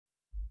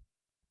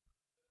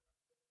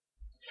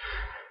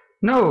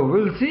Now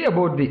we'll see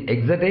about the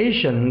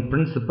excitation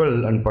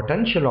principle and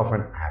potential of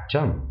an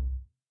atom.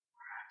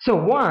 So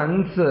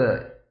once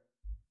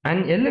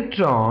an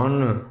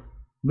electron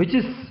which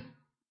is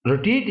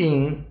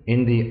rotating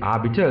in the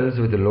orbitals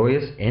with the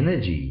lowest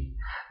energy,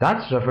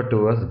 that's referred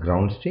to as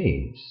ground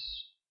states.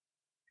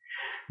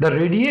 The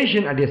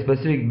radiation at a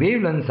specific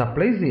wavelength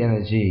supplies the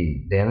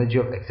energy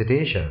of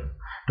excitation,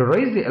 to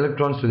raise the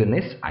electrons to the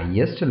next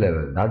highest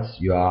level. That's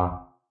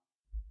your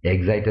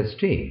excited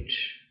state.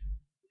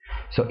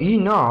 So E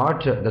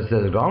naught, that's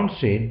the ground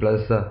state,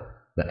 plus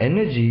the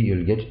energy,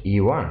 you'll get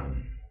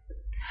E1.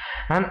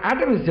 An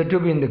atom is said to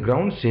be in the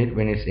ground state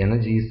when its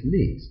energy is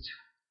least.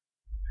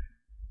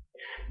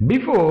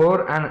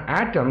 Before an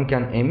atom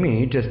can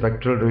emit a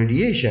spectral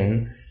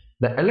radiation,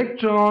 the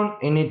electron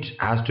in it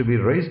has to be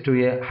raised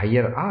to a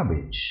higher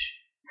orbit.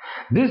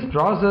 This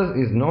process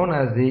is known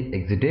as the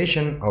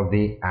excitation of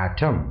the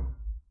atom.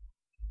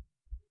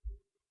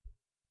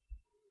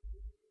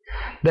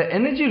 The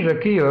energy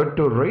required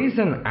to raise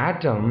an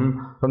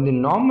atom from the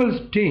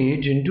normal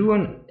state into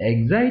an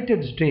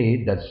excited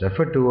state, that's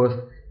referred to as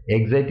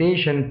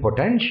excitation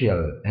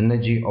potential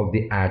energy of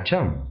the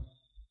atom.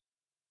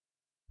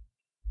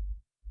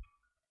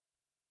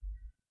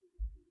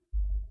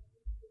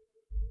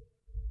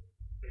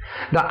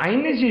 The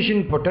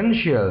ionization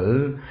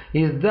potential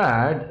is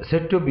that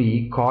said to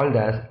be called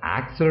as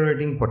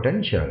accelerating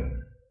potential,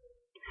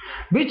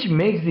 which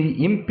makes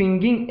the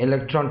impinging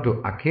electron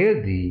to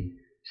acquire the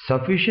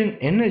sufficient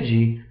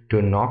energy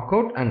to knock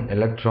out an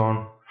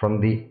electron from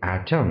the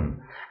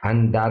atom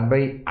and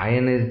thereby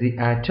ionize the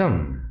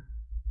atom.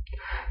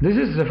 This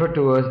is referred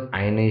to as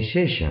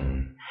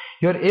ionization.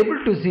 You are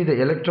able to see the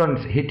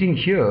electrons hitting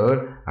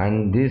here,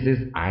 and this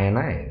is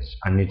ionized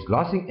and it's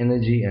losing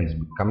energy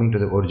and coming to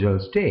the original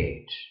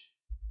state.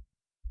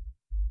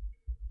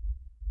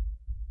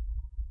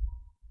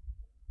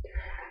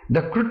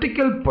 The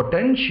critical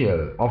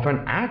potential of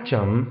an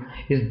atom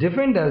is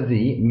defined as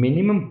the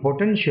minimum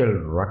potential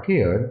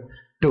required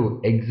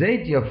to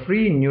excite a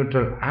free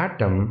neutral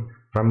atom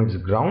from its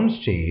ground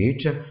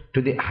state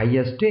to the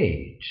higher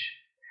state.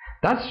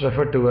 That's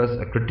referred to as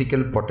a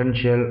critical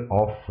potential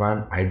of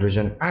an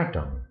hydrogen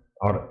atom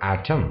or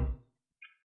atom.